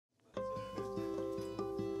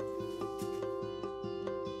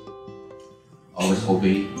always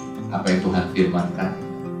obey apa yang Tuhan firmankan,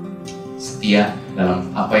 setia dalam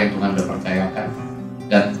apa yang Tuhan udah percayakan,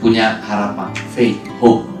 dan punya harapan, faith,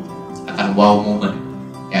 hope akan wow moment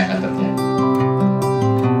yang akan terjadi.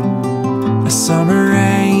 A summer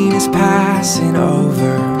rain is passing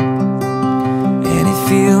over, and it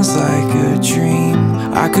feels like a dream.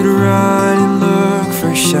 I could run and look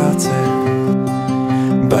for shelter,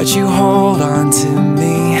 but you hold on to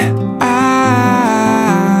me.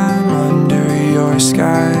 I'm under your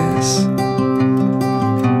skies.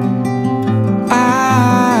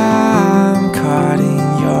 I'm caught in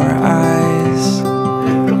your eyes.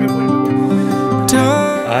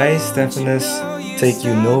 I, Stephanus, take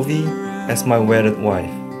you, Novie, as my wedded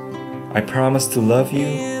wife. I promise to love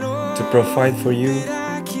you, to provide for you,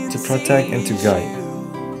 to protect and to guide,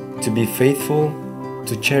 to be faithful,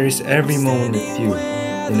 to cherish every moment with you,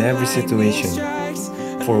 in every situation,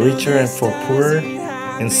 for richer and for poorer,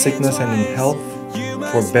 in sickness and in health,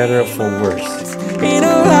 for better or for worse. In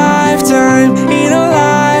a lifetime,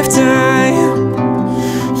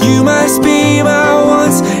 you must be my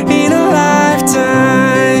once in a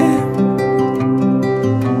lifetime.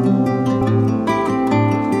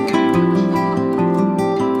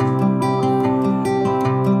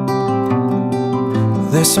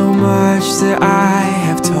 There's so much that I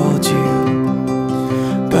have told you,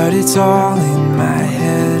 but it's all in my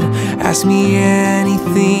head. Ask me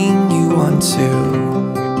anything you want to,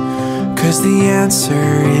 'cause the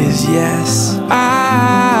answer is yes.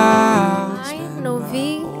 I,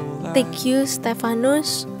 Novie, take you,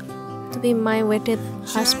 Stephanus, to be my wedded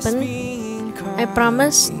husband. I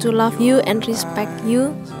promise to love you and respect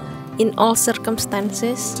you in all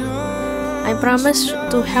circumstances. I promise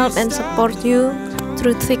to help and support you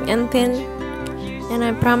through thick and thin, and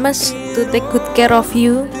I promise to take good care of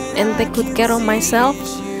you and take good care of myself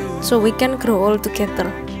so we can grow old together.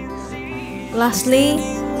 Lastly,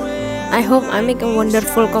 I hope I make a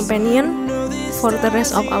wonderful companion for the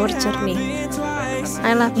rest of our journey.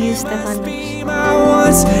 I love you,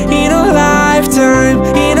 Stephanus. In a lifetime,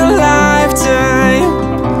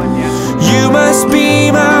 you must be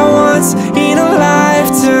my once in a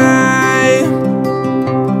lifetime.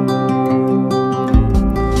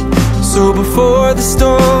 So before the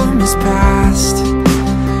storm is past,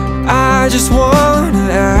 I just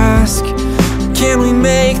wanna ask, can we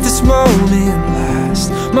make this moment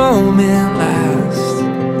last, moment last?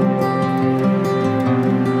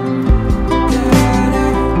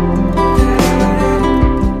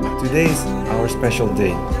 Today is our special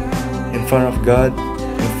day. In front of God,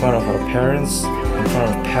 in front of our parents, in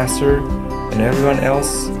front of Pastor and everyone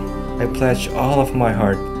else, I pledge all of my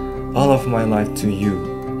heart, all of my life to you.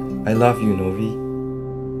 I love you, Novie.